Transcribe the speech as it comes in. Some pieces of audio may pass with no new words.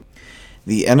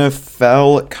The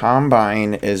NFL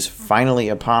Combine is finally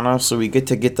upon us, so we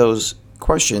get those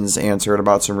questions answered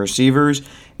about some receivers,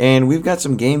 and we've got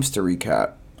some games to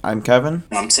recap. I'm Kevin.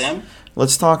 I'm Tim.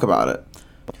 Let's talk about it.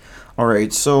 All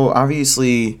right, so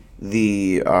obviously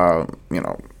the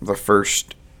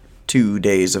first 2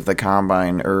 days of the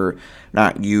combine are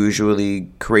not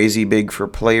usually crazy big for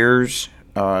players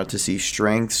to see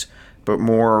strengths, but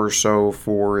more so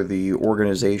for the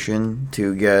organization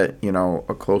to get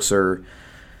a closer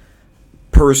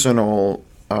personal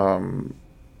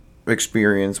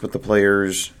experience with the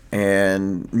players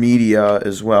and media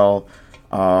as well.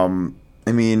 I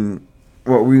mean,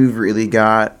 what we've really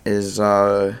got is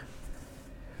Andrew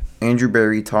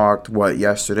Berry talked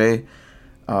yesterday,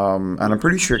 and I'm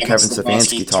pretty sure Kevin Kevin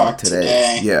Stefanski Stefanski talked talked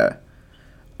today. today. Yeah.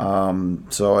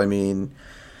 So I mean,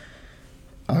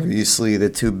 obviously the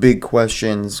two big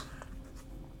questions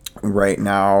right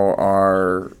now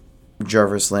are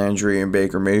Jarvis Landry and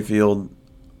Baker Mayfield.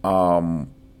 And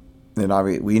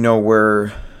obviously we know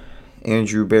where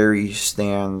Andrew Berry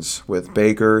stands with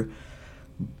Baker,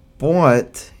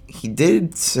 but he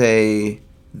did say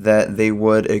that they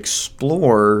would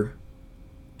explore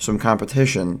some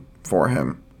competition for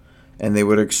him and they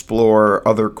would explore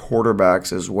other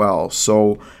quarterbacks as well.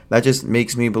 So that just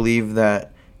makes me believe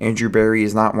that Andrew Berry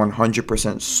is not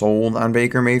 100% sold on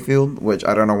Baker Mayfield, which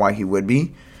I don't know why he would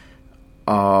be.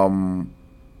 Yeah,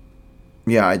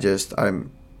 I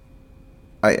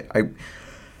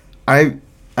I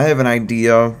I have an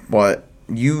idea, but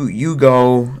you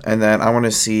go, and then I want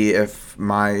to see if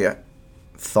my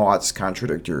thoughts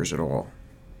contradict yours at all.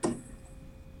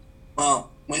 Well,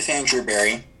 with Andrew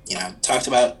Berry, talked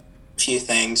about a few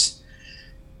things.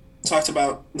 Talked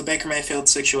about the Baker Mayfield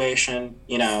situation.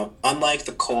 Unlike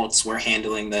the Colts, we're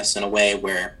handling this in a way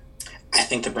where I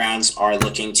think the Browns are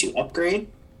looking to upgrade,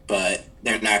 but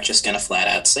they're not just going to flat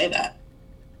out say that.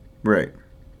 Right.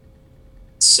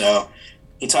 So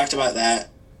he talked about that.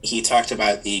 He talked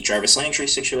about the Jarvis Landry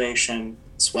situation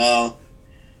as well.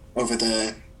 Over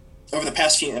the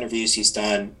past few interviews he's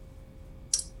done,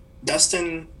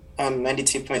 Dustin on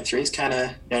 92.3 has kind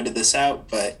of noted this out,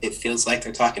 but it feels like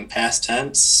they're talking past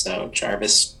tense. So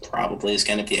Jarvis probably is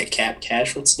going to be a cap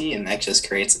casualty, and that just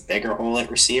creates a bigger hole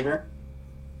at receiver.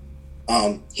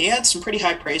 He had some pretty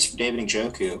high praise for David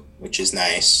Njoku, which is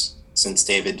nice since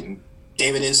David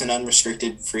is an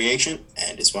unrestricted free agent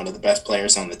and is one of the best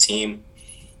players on the team.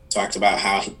 Talked about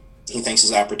how he thinks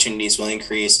his opportunities will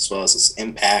increase as well as his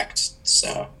impact.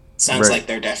 So it sounds Right. like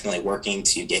they're definitely working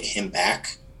to get him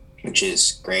back, which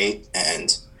is great.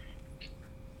 And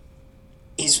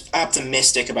he's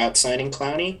optimistic about signing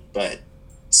Clowney, but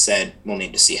said we'll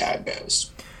need to see how it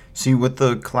goes. See, with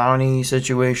the Clowney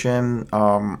situation,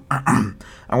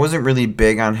 I wasn't really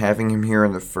big on having him here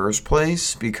in the first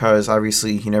place because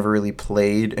obviously he never really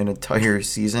played an entire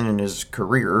season in his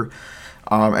career.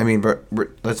 But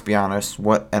let's be honest,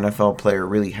 what NFL player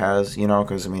really has,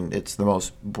 because, it's the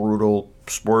most brutal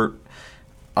sport.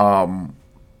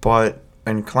 But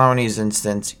in Clowney's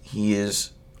instance, he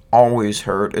is always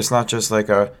hurt. It's not just like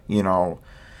a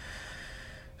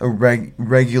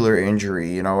regular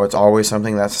injury. It's always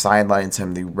something that sidelines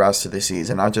him the rest of the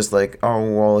season. Not just like, oh,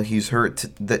 well, he's hurt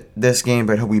this game,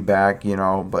 but he'll be back,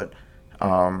 But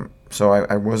so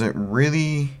I wasn't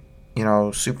really,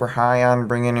 super high on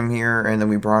bringing him here. And then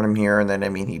we brought him here. And then,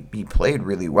 he played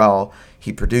really well.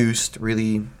 He produced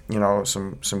really,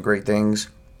 some great things.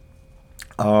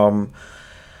 But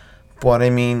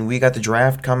we got the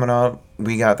draft coming up.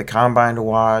 We got the combine to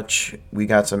watch. We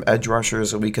got some edge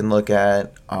rushers that we can look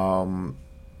at.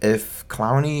 If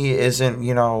Clowney isn't,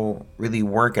 really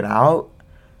working out,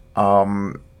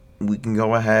 we can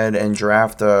go ahead and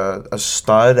draft a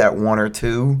stud at 1 or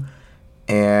 2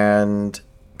 and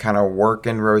kind of work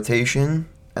in rotation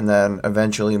and then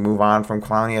eventually move on from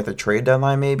Clowney at the trade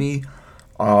deadline maybe.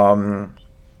 But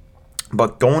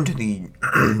going to the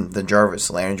the Jarvis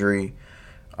Landry,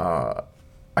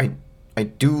 I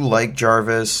do like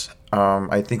Jarvis.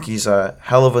 I think he's a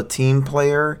hell of a team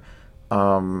player,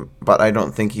 but I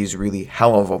don't think he's really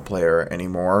hell of a player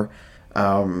anymore.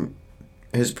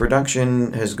 His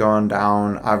production has gone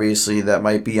down. Obviously, that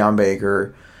might be on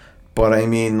Baker, but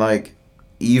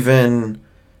even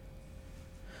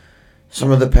some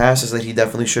of the passes that he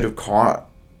definitely should have caught,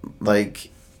 like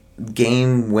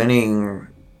game winning,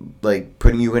 like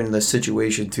putting you in the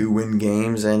situation to win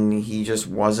games, and he just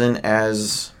wasn't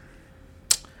as,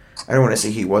 I don't want to say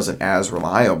he wasn't as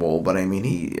reliable, but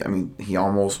he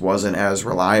almost wasn't as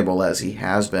reliable as he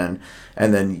has been.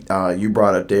 And then you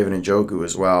brought up David Njoku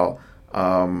as well.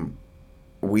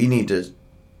 We need to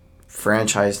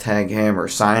franchise tag him or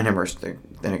sign him or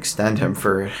and extend him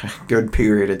for a good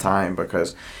period of time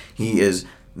because he is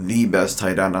the best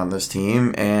tight end on this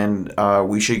team, and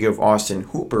we should give Austin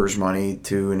Hooper's money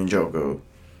to Njoku.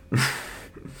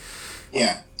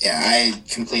 Yeah, I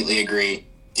completely agree.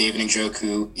 David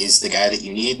Njoku is the guy that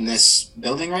you need in this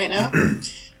building right now.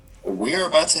 We're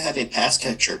about to have a pass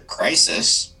catcher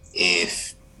crisis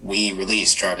if we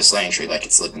release Jarvis Landry like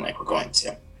it's looking like we're going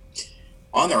to.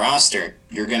 On the roster,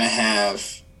 you're going to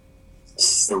have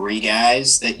 3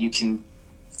 guys that you can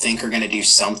think are going to do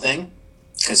something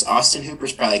because Austin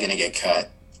Hooper's probably going to get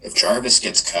cut. If Jarvis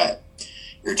gets cut,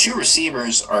 your 2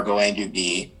 receivers are going to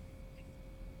be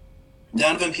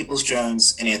Donovan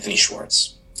Peoples-Jones and Anthony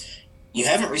Schwartz. You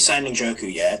haven't re-signed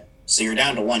Njoku yet, so you're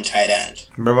down to 1 tight end.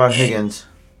 What about Higgins?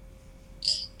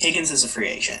 Higgins is a free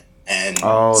agent. And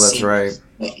that's right.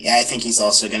 Yeah, I think he's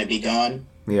also going to be gone.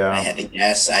 Yeah. I had to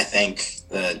guess. I think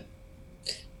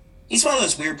he's one of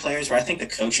those weird players where I think the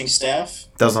coaching staff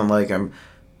doesn't like him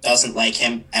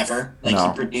ever. Like, no.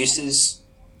 He produces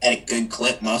at a good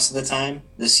clip most of the time.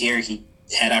 This year he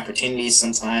had opportunities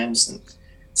sometimes, and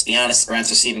to be honest, the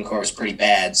Browns receiving corps was pretty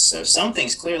bad, so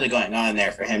something's clearly going on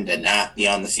there for him to not be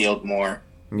on the field more.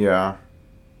 Yeah.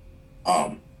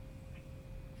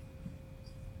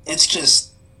 It's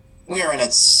just, we are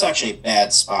in such a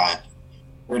bad spot.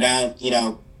 We're down,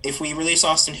 if we release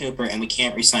Austin Hooper and we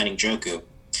can't re-sign Njoku,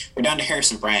 we're down to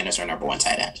Harrison Bryant as our number 1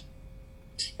 tight end.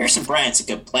 Harrison Bryant's a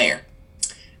good player,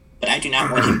 but I do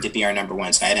not want him to be our number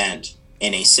 1 tight end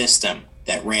in a system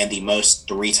that ran the most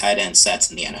 3 tight end sets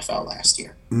in the NFL last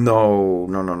year. No.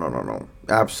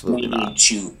 Absolutely not. We need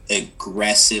to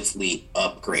aggressively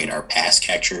upgrade our pass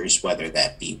catchers, whether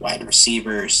that be wide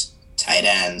receivers, tight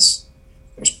ends.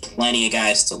 There's plenty of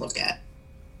guys to look at.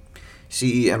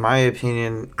 See, in my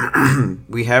opinion,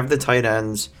 we have the tight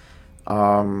ends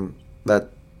that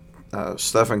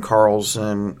Stephen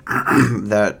Carlson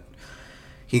that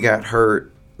he got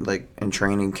hurt like in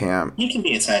training camp. He can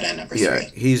be a tight end number 3. Yeah,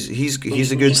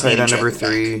 he's a good tight end number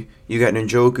 3. You got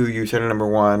Njoku, you tight end number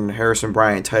 1, Harrison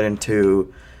Bryant, tight end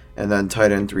 2, and then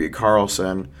tight end 3,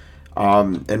 Carlson.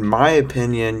 In my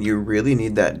opinion, you really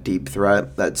need that deep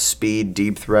threat, that speed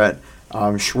deep threat.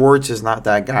 Schwartz is not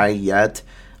that guy yet.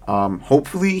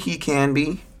 Hopefully he can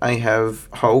be. I have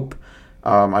hope.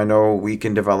 I know we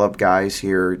can develop guys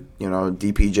here.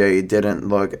 DPJ didn't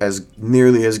look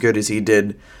nearly as good as he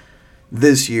did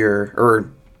this year,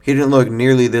 or he didn't look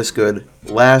nearly this good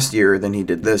last year than he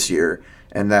did this year.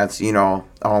 And that's, all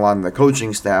on the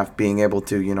coaching staff being able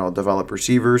to, develop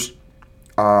receivers.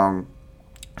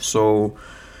 So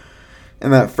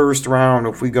in that first round,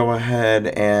 if we go ahead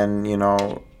and,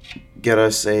 get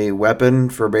us a weapon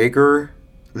for Baker,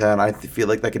 then I feel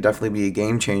like that could definitely be a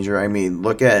game changer. I mean,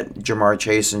 look at Jamar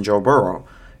Chase and Joe Burrow.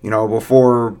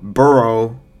 Before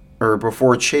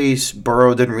Chase,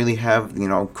 Burrow didn't really have,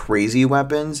 crazy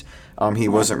weapons. He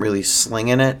wasn't really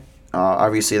slinging it.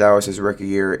 Obviously, that was his rookie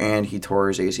year, and he tore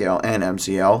his ACL and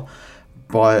MCL.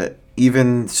 But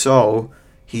even so,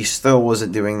 he still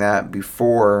wasn't doing that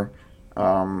before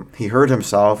he hurt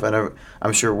himself. And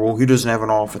I'm sure, he didn't have an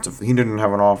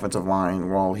offensive line.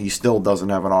 Well, he still doesn't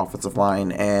have an offensive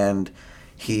line, and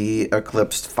he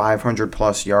eclipsed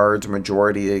 500-plus yards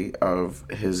majority of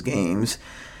his games.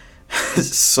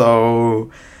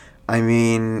 So, I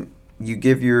mean, you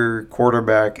give your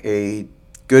quarterback a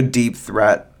good deep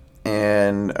threat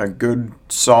and a good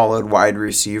solid wide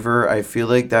receiver, I feel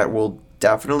like that will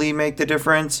definitely make the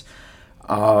difference.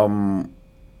 I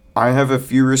have a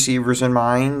few receivers in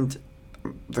mind.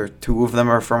 2 of them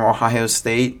are from Ohio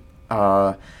State.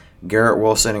 Garrett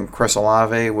Wilson and Chris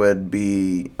Olave would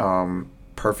be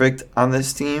perfect on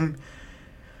this team.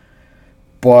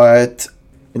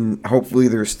 And hopefully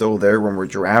they're still there when we're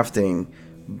drafting.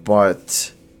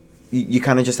 But you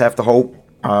kind of just have to hope.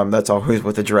 That's always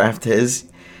what the draft is.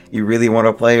 You really want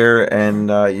a player, and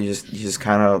you just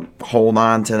kind of hold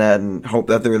on to that and hope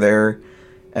that they're there.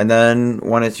 And then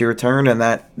when it's your turn and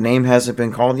that name hasn't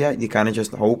been called yet, you kind of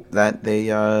just hope that they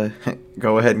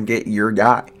go ahead and get your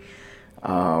guy.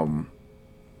 But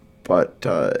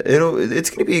it's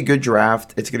going to be a good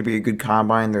draft. It's going to be a good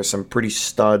combine. There's some pretty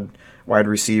stud wide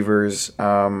receivers,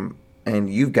 and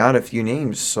you've got a few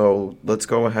names. So let's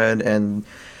go ahead and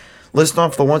list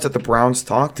off the ones that the Browns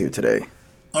talked to today.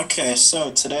 Okay,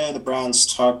 so today the Browns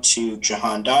talked to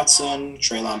Jahan Dotson,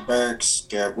 Treylon Burks,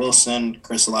 Garrett Wilson,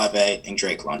 Chris Olave, and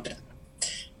Drake London.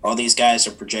 All these guys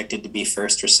are projected to be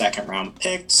first or second round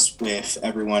picks, with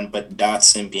everyone but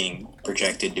Dotson being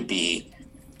projected to be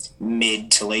mid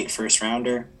to late first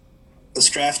rounder. This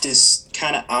draft is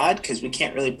kind of odd because we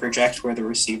can't really project where the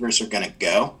receivers are going to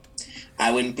go.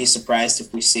 I wouldn't be surprised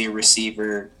if we see a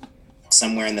receiver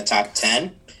somewhere in the top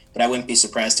 10. but I wouldn't be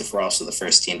surprised if we're also the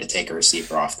first team to take a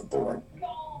receiver off the board.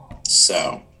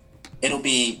 So it'll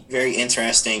be very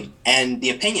interesting. And the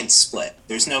opinions split.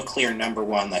 There's no clear number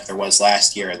one like there was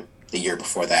last year and the year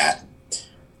before that.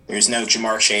 There's no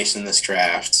Jamar Chase in this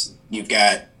draft. You've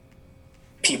got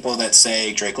people that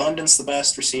say Drake London's the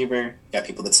best receiver. You've got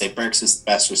people that say Burks is the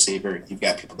best receiver. You've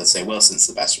got people that say Wilson's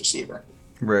the best receiver.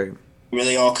 Right. It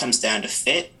really all comes down to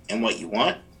fit and what you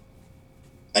want.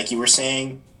 Like you were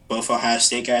saying, both Ohio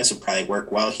State guys would probably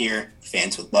work well here.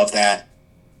 Fans would love that.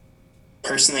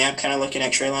 Personally, I'm kind of looking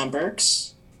at Treylon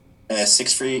Burks, a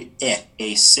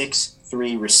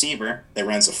 6'3" receiver that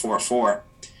runs a 4.4.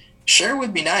 Sure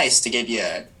would be nice to give you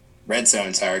a red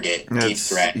zone target, deep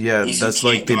threat. Yeah, that's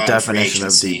like the definition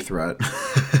of deep threat.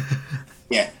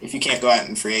 Yeah, if you can't go out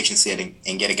in free agency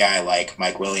and get a guy like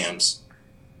Mike Williams.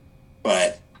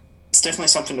 But it's definitely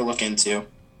something to look into.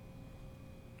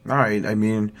 All right, I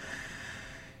mean,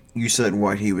 you said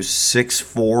what? He was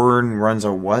 6'4" and runs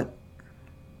a what?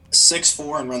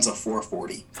 6'4" and runs a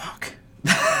 4.40. Fuck.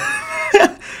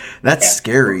 That's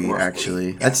scary,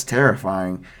 actually. Yeah. That's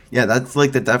terrifying. Yeah, that's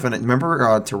like the definite.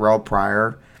 Remember Terrell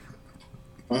Pryor?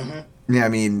 Mm-hmm. Yeah, I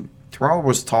mean, Terrell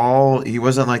was tall. He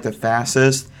wasn't like the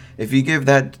fastest. If you give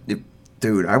that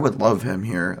dude, I would love him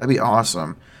here. That'd be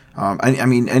awesome. I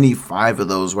mean, any 5 of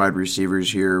those wide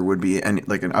receivers here would be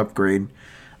like an upgrade.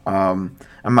 I'm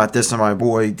not dissing my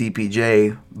boy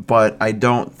DPJ, but I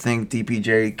don't think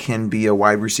DPJ can be a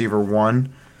wide receiver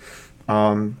 1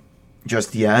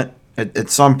 just yet. At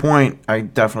some point, I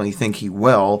definitely think he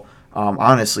will.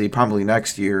 Honestly, probably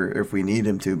next year if we need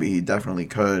him to, but he definitely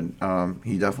could.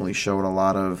 He definitely showed a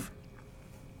lot of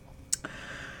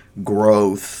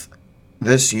growth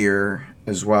this year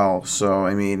as well. So,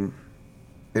 I mean,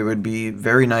 it would be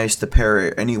very nice to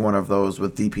pair any one of those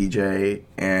with DPJ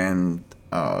and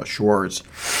Schwartz.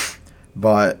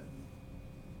 But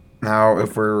now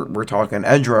if we're talking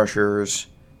edge rushers,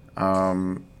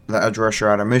 the edge rusher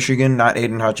out of Michigan, not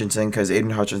Aiden Hutchinson, because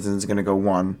Aiden Hutchinson's going to go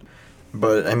 1.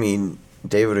 But, I mean,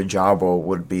 David Ojabo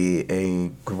would be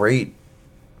a great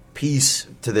piece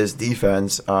to this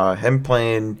defense. Him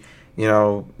playing,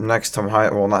 next to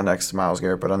not next to Myles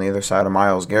Garrett, but on the other side of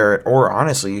Myles Garrett. Or,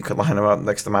 honestly, you could line him up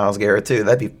next to Myles Garrett, too.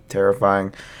 That'd be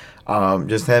terrifying.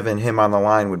 Just having him on the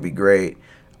line would be great.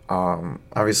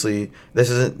 Obviously, this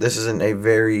isn't a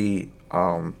very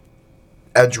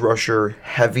edge rusher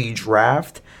heavy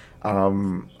draft.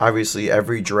 Obviously,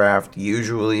 every draft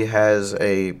usually has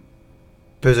a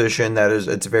position that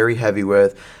it's very heavy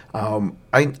with.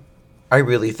 I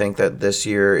really think that this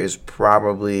year is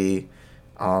probably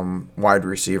wide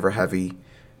receiver heavy,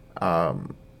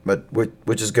 but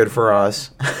which is good for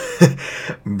us.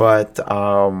 But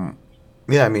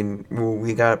yeah, I mean,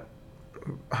 we got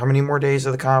how many more days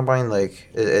of the combine? Like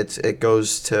it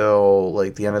goes till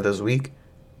like the end of this week.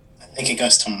 I think it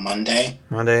goes till Monday.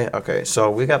 Monday? Okay,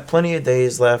 so we got plenty of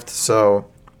days left, so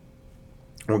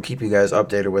we'll keep you guys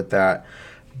updated with that.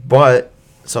 But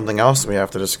something else we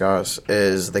have to discuss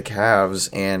is the Cavs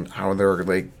and how they're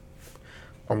like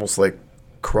almost like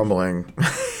crumbling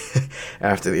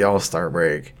after the All-Star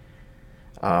break.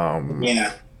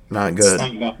 Yeah. Not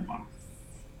good.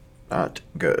 Not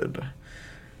good.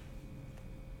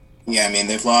 Yeah, I mean,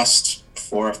 they've lost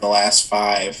 4 of the last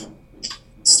 5.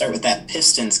 Start with that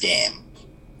Pistons game.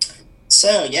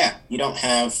 So, yeah, you don't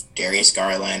have Darius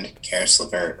Garland, Karis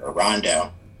LeVert, or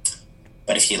Rondo.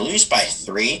 But if you lose by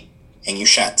 3 and you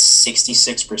shot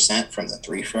 66% from the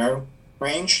 3-throw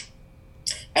range,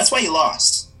 that's why you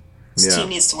lost. This team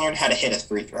needs to learn how to hit a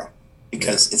 3-throw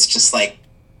because it's just like,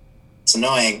 it's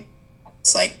annoying.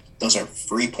 It's like, those are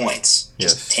free points.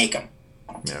 Just take them.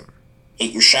 Yeah.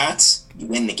 Hit your shots, you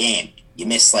win the game. You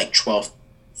miss like 12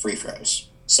 free throws.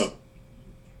 So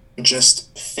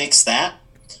just fix that.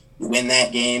 You win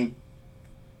that game.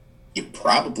 You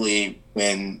probably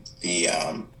win the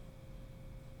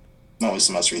what was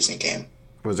the most recent game?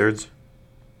 Wizards,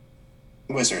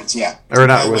 yeah. Or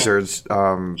not Wizards,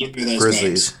 Grizzlies.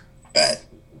 Games. But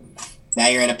now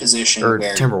you're in a position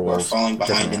where we're falling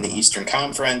behind in the Eastern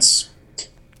Conference.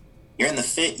 You're in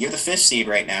the you're the 5th seed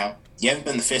right now. You haven't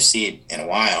been the 5th seed in a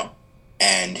while,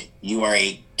 and you are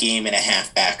a game and a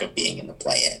half back of being in the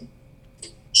play-in.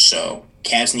 So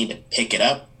Cavs need to pick it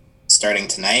up starting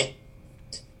tonight,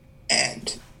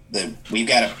 and we've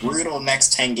got a brutal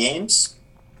next 10 games.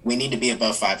 We need to be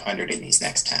above 500 in these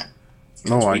next 10.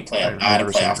 We play a lot of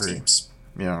playoff teams.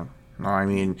 Yeah. No, I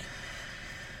mean,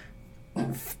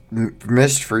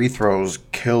 missed free throws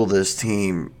kill this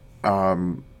team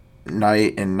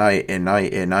night and night and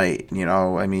night and night.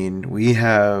 I mean, we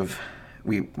have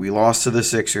We lost to the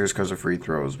Sixers because of free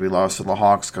throws. We lost to the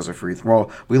Hawks because of free throws.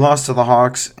 Well, we lost to the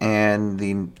Hawks and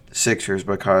the Sixers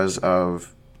because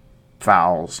of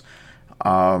fouls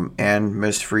and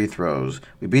missed free throws.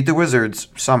 We beat the Wizards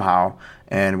somehow,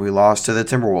 and we lost to the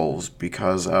Timberwolves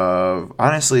because of,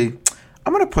 honestly,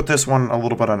 I'm going to put this one a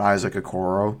little bit on Isaac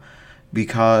Okoro,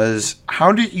 because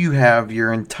how did you have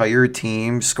your entire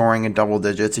team scoring in double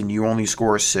digits and you only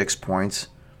score 6 points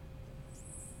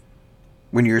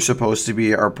when you're supposed to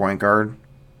be our point guard?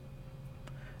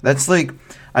 That's like,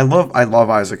 I love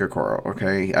Isaac Okoro.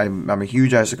 Okay, I'm a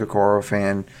huge Isaac Okoro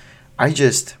fan. I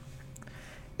just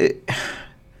it,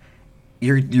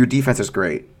 your defense is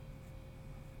great,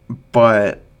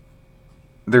 but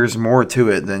there's more to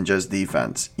it than just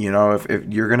defense. You know, if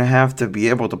you're gonna have to be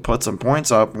able to put some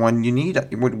points up when we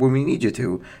need you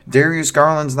to. Darius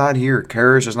Garland's not here.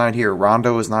 Karras is not here.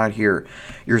 Rondo is not here.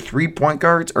 Your 3-point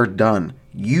guards are done.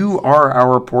 You are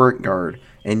our point guard,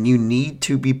 and you need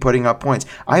to be putting up points.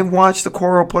 I've watched the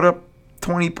Okoro put up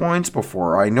 20 points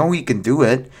before. I know he can do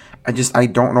it. I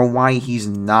don't know why he's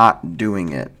not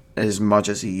doing it as much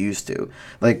as he used to.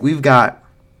 Like,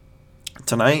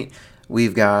 tonight,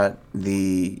 we've got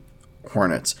the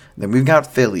Hornets. Then we've got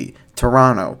Philly,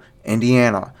 Toronto,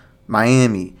 Indiana,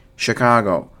 Miami,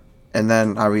 Chicago. And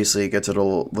then, obviously, it gets a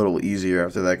little easier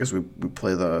after that because we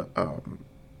play the...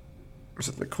 is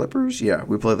it the Clippers? Yeah,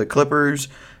 we play the Clippers.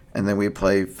 And then we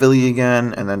play Philly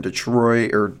again. And then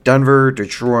Denver,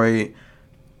 Detroit,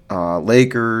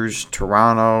 Lakers,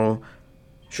 Toronto,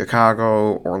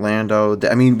 Chicago, Orlando.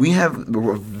 I mean, we have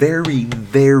a very,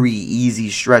 very easy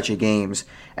stretch of games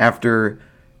after,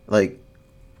 like,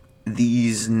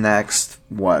 these next,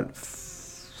 what,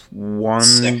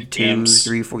 1, 2,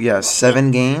 3, 4, yeah,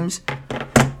 7 games.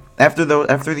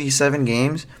 After these 7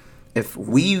 games, if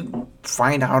we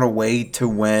find out a way to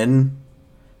win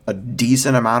a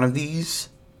decent amount of these,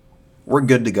 we're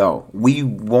good to go. We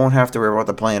won't have to worry about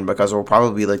the play-in because we'll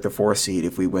probably be like the 4th seed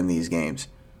if we win these games.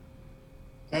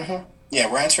 Mm-hmm.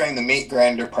 Yeah, we're entering the meat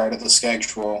grinder part of the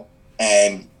schedule,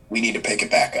 and we need to pick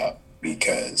it back up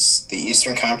because the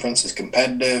Eastern Conference is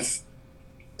competitive.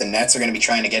 The Nets are going to be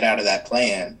trying to get out of that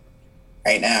play-in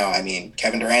right now. I mean,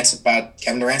 Kevin Durant's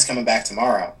coming back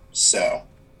tomorrow, so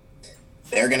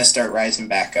they're going to start rising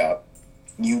back up.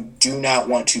 You do not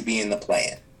want to be in the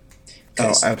play-in.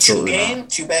 Oh, absolutely.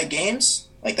 Two bad games,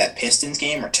 like that Pistons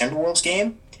game or Timberwolves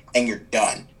game, and you're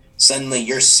done. Suddenly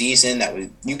your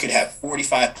season you could have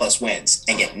 45 plus wins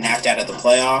and get knocked out of the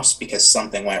playoffs because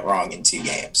something went wrong in 2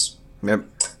 games. Yep.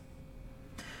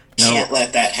 Can't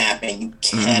let that happen. You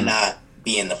cannot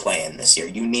be in the play-in this year.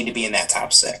 You need to be in that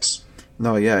top 6.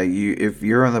 No, yeah. If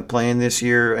you're in the play-in this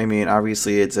year, I mean,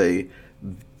 obviously it's a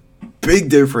big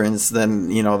difference than,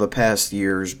 the past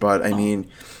years, but I mean,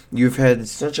 you've had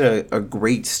such a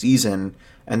great season,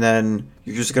 and then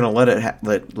you're just gonna let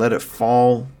it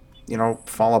fall,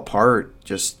 fall apart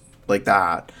just like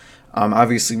that.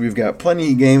 Obviously, we've got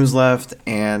plenty of games left,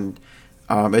 and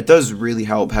it does really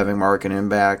help having Markkanen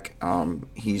back.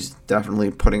 He's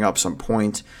definitely putting up some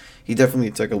points. He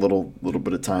definitely took a little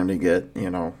bit of time to get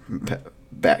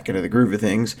back into the groove of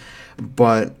things,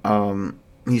 but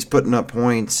he's putting up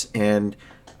points, and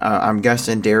I'm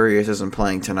guessing Darius isn't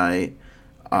playing tonight.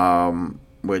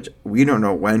 Which we don't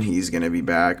know when he's going to be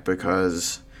back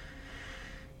because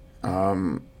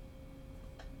bone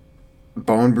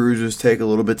bruises take a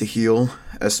little bit to heal,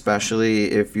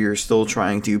 especially if you're still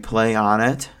trying to play on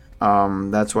it.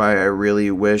 That's why I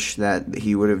really wish that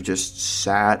he would have just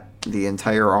sat the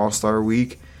entire All-Star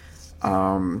week.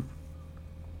 But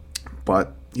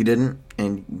he didn't,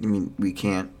 and I mean, we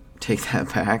can't take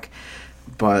that back.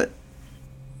 But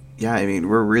yeah, I mean,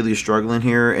 we're really struggling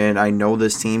here, and I know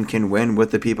this team can win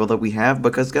with the people that we have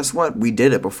because guess what? We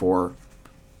did it before.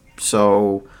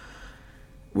 So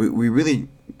we really,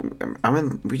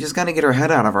 we just got to get our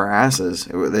head out of our asses.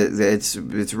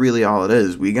 It's really all it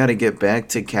is. We got to get back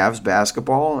to Cavs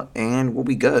basketball, and we'll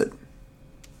be good.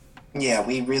 Yeah,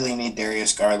 we really need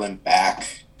Darius Garland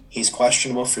back. He's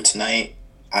questionable for tonight.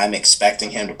 I'm expecting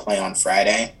him to play on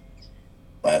Friday.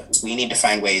 But we need to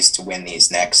find ways to win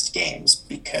these next games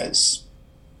because,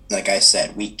 like I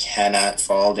said, we cannot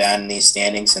fall down in these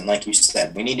standings. And like you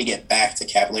said, we need to get back to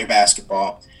Cavalier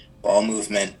basketball, ball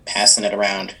movement, passing it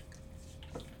around.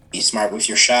 Be smart with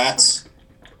your shots.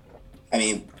 I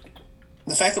mean,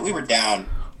 the fact that we were down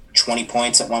 20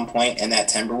 points at one point in that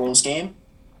Timberwolves game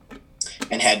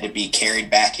and had to be carried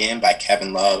back in by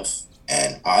Kevin Love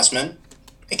and Osman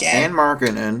again. And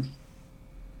Markkanen.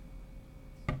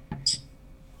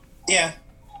 Yeah,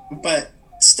 but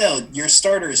still, your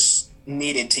starters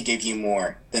needed to give you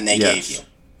more than they gave you.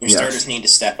 Your Yes. starters need to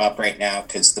step up right now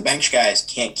because the bench guys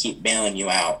can't keep bailing you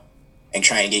out and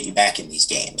trying to get you back in these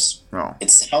games. No.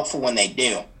 It's helpful when they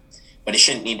do, but it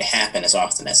shouldn't need to happen as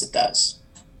often as it does.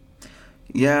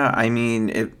 Yeah, I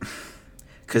mean,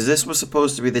 because this was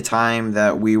supposed to be the time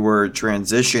that we were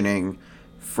transitioning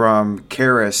from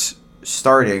Karras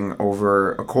starting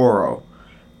over Okoro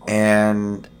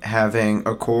and having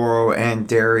Okoro and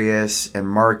Darius and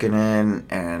Markkinen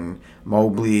and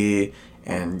Mobley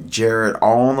and Jarrett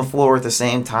all on the floor at the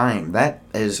same time. That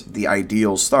is the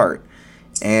ideal start.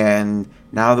 And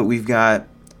now that we've got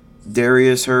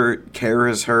Darius hurt,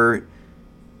 Karras hurt,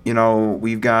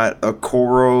 we've got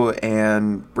Okoro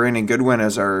and Brandon Goodwin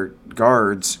as our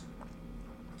guards.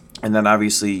 And then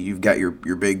obviously you've got your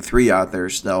big three out there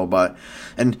still.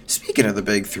 And speaking of the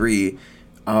big three,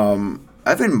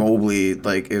 Evan Mobley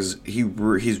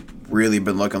he's really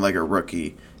been looking like a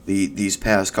rookie these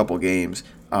past couple games.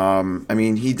 I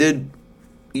mean he did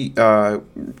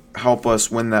help us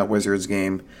win that Wizards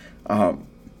game,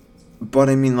 but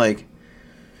I mean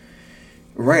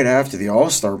right after the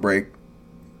All-Star break,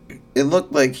 it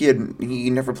looked like he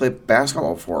never played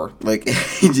basketball before. Like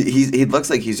he looks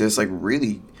like he's just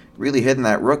really really hitting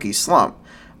that rookie slump,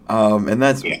 and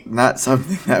that's not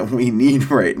something that we need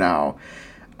right now.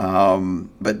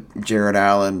 But Jared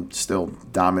Allen still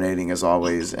dominating as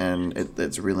always, and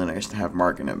it's really nice to have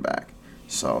Markkinen back.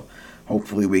 So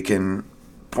hopefully we can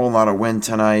pull out a win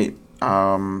tonight.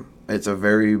 It's a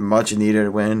very much needed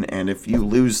win, and if you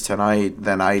lose tonight,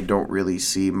 then I don't really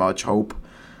see much hope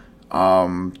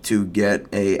to get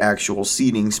a actual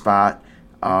seeding spot.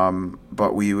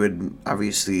 But we would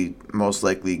obviously most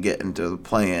likely get into the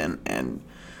play-in, and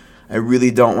I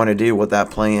really don't want to deal with that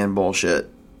play-in bullshit.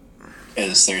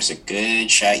 Because there's a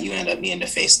good shot you end up needing to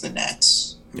face the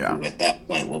Nets, Yeah. who at that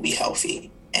point will be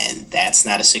healthy. And that's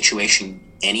not a situation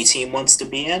any team wants to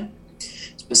be in,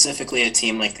 specifically a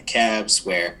team like the Cavs,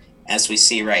 where, as we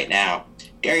see right now,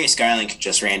 Darius Garland could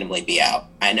just randomly be out.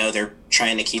 I know they're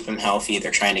trying to keep him healthy,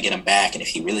 they're trying to get him back, and if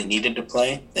he really needed to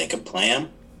play, they could play him.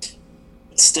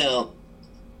 But still,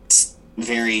 it's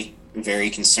very, very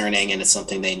concerning, and it's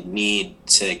something they need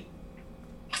to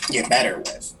get better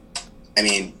with. I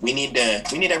mean, we need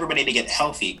everybody to get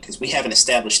healthy because we haven't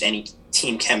established any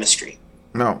team chemistry.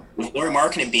 No. With Lauri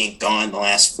Markkinen being gone the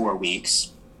last 4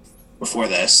 weeks before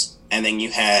this, and then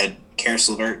you had Karis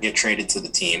LeVert get traded to the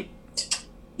team,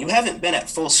 you haven't been at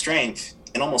full strength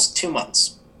in almost 2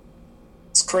 months.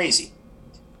 It's crazy.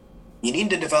 You need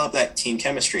to develop that team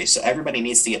chemistry, so everybody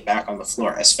needs to get back on the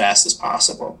floor as fast as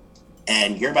possible.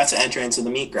 And you're about to enter into the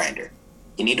meat grinder.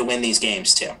 You need to win these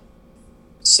games too.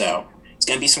 So it's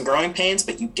going to be some growing pains,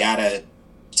 but you got to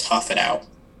tough it out.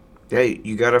 Yeah,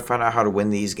 you got to find out how to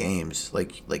win these games,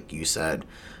 like you said.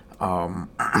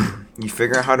 You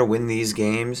figure out how to win these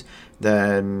games,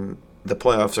 then the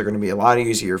playoffs are going to be a lot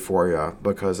easier for you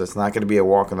because it's not going to be a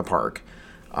walk in the park.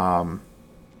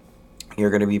 You're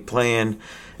going to be playing.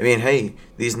 I mean, hey,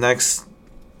 these next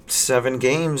 7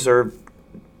 games are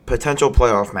potential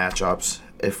playoff matchups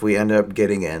if we end up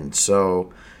getting in.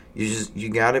 So you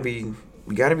got to be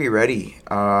ready.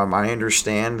 I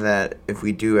understand that if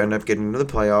we do end up getting into the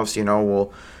playoffs,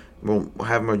 we'll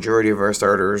have a majority of our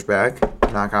starters back.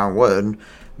 Knock on wood.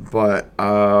 But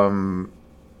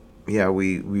yeah,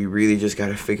 we really just got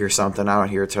to figure something out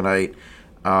here tonight.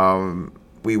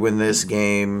 We win this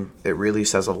game, it really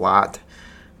says a lot,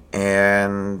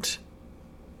 and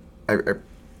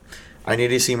I need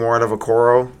to see more out of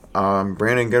Okoro.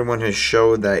 Brandon Goodwin has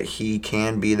showed that he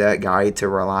can be that guy to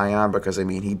rely on because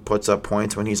he puts up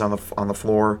points when he's on the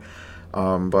floor.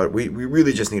 But we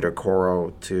really just need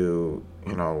Okoro to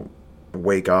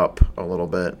wake up a little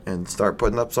bit and start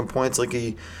putting up some points like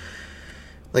he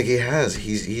has.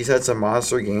 He's had some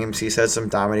monster games. He's had some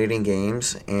dominating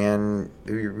games, and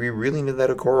we really need that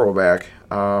Okoro back.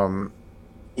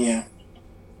 Yeah,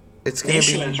 it's the gonna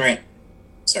issue be is right.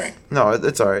 Sorry. No,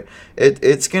 it's all right.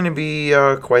 It's going to be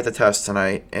quite the test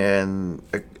tonight, and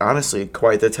honestly,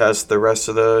 quite the test the rest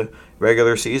of the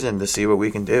regular season to see what we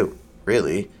can do,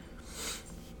 really.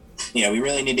 Yeah, we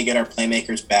really need to get our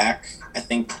playmakers back. I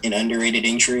think an underrated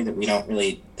injury that we don't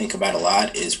really think about a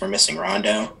lot is we're missing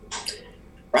Rondo.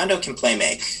 Rondo can play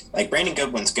make. Like, Brandon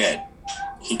Goodwin's good.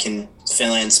 He can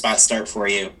fill in, spot start for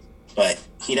you, but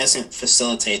he doesn't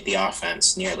facilitate the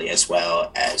offense nearly as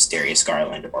well as Darius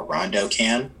Garland or Rondo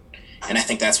can. And I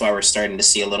think that's why we're starting to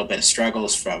see a little bit of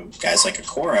struggles from guys like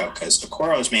Okoro, because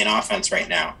Okoro's main offense right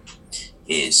now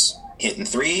is hitting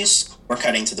threes or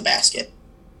cutting to the basket.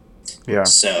 Yeah.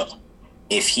 So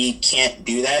if he can't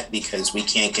do that because we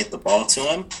can't get the ball to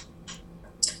him,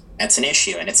 that's an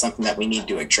issue, and it's something that we need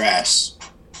to address.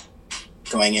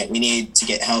 going in. We need to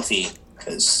get healthy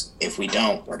because if we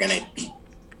don't,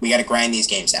 we got to grind these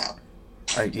games out.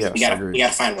 Yes, we got to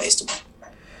find ways to win.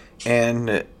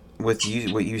 And with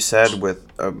what you said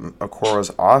with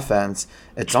Okoro's offense,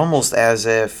 it's almost as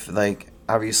if, like,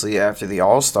 obviously after the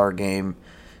All-Star game,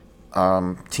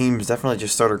 teams definitely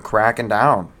just started cracking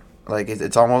down. Like,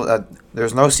 it's almost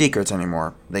there's no secrets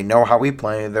anymore. They know how we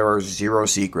play. There are zero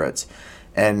secrets,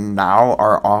 and now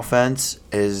our offense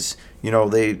is,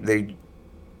 they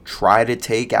try to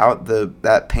take out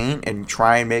that paint and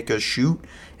try and make us shoot,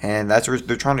 and that's what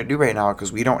they're trying to do right now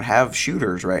because we don't have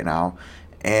shooters right now.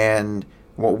 And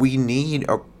what we need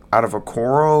out of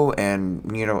Okoro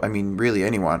and, really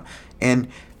anyone, and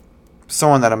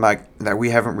someone that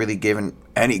we haven't really given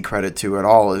any credit to at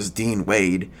all is Dean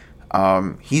Wade.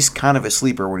 He's kind of a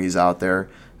sleeper when he's out there.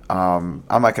 I'm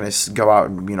not going to go out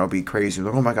and, be crazy.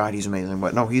 Like, oh my God, he's amazing.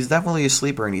 But no, he's definitely a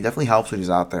sleeper, and he definitely helps when he's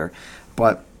out there.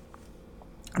 But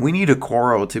we need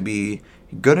Okoro to be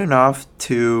good enough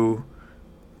to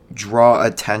draw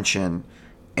attention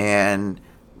and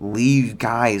leave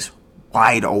guys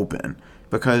wide open.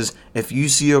 Because if you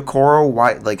see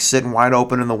Okoro sitting wide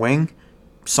open in the wing,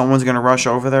 someone's going to rush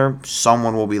over there.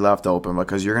 Someone will be left open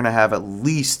because you're going to have at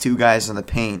least 2 guys in the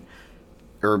paint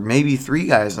or maybe 3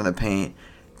 guys in the paint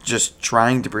just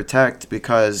trying to protect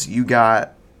because you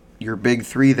got your big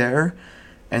 3 there.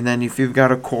 And then if you've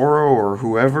got Okoro or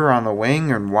whoever on the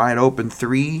wing and wide open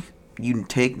 3, you can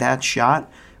take that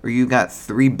shot. Or you got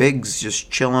 3 bigs just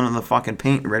chilling in the fucking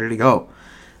paint ready to go.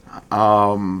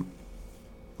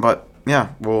 But yeah,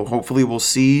 hopefully we'll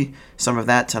see some of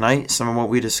that tonight, some of what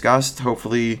we discussed.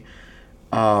 Hopefully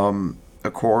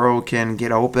Okoro can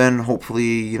get open.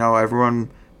 Hopefully, everyone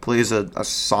plays a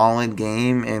solid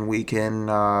game and we can,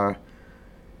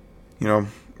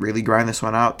 really grind this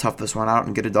one out, tough this one out,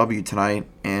 and get a W tonight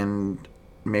and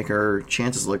make our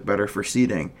chances look better for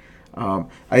seeding.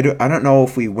 I don't know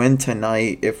if we win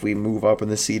tonight, if we move up in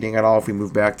the seeding at all, if we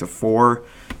move back to 4.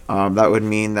 That would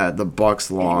mean that the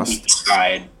Bucks lost. We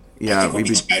tied. Yeah, we'd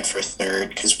be tied for 3rd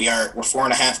because we're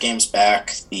 4.5 games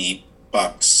back. The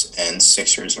Bucks and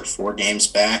Sixers are 4 games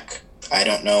back. I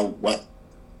don't know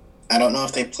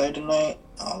if they play tonight.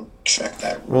 I'll check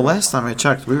that. Well, last time I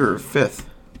checked, we were 5th.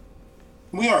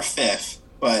 We are 5th,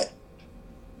 but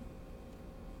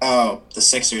the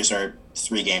Sixers are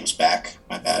 3 games back.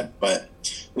 My bad, but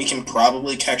we can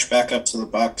probably catch back up to the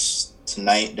Bucks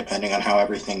tonight, depending on how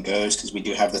everything goes, because we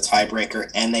do have the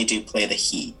tiebreaker and they do play the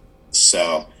Heat.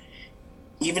 So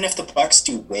even if the Bucks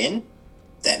do win,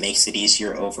 that makes it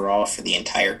easier overall for the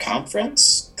entire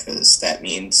conference, because that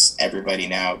means everybody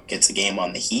now gets a game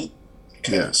on the Heat.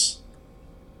 Because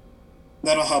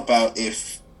that'll help out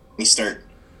if we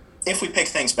pick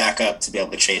things back up to be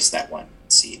able to chase that 1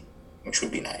 seed, which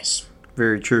would be nice.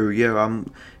 Very true. Yeah,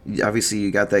 obviously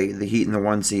you got the Heat in the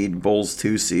 1 seed, Bulls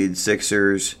 2 seed,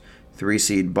 Sixers 3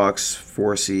 seed, Bucks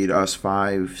 4 seed, us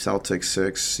 5, Celtics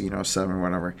 6, 7,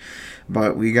 whatever.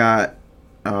 But we got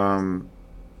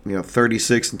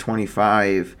 36 and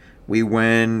 25. We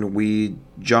win. We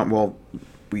jump. Well,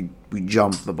 we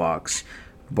jump the Bucks,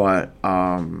 but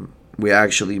we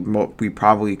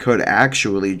probably could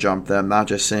actually jump them. Not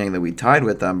just saying that we tied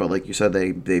with them, but like you said,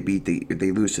 they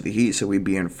lose to the Heat, so we'd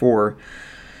be in 4.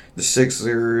 The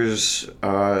Sixers,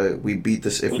 we beat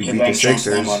this. If we beat the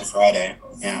Sixers them on Friday,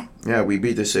 yeah, we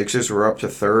beat the Sixers. We're up to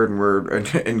 3rd, and we're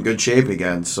in good shape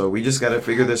again. So we just got to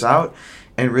figure this out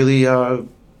and really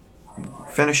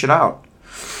finish it out.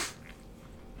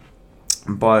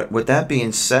 But with that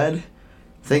being said,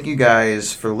 thank you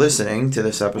guys for listening to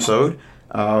this episode.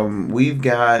 We've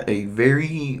got a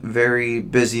very, very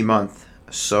busy month,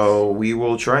 so we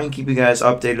will try and keep you guys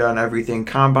updated on everything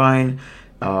Combine.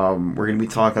 We're going to be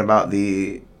talking about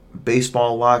the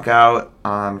baseball lockout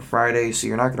on Friday, so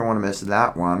you're not going to want to miss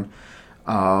that one.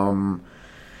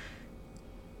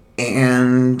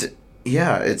 And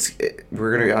yeah,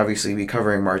 we're going to obviously be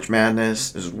covering March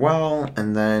Madness as well,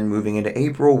 and then moving into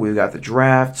April, we've got the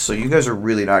draft, so you guys are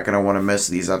really not going to want to miss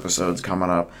these episodes coming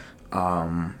up.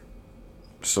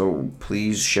 So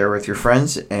please share with your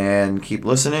friends and keep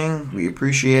listening. We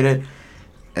appreciate it.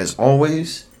 As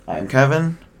always, I'm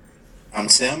Kevin. I'm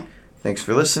Sam. Thanks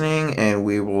for listening, and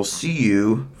we will see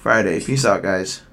you Friday. Peace out, guys.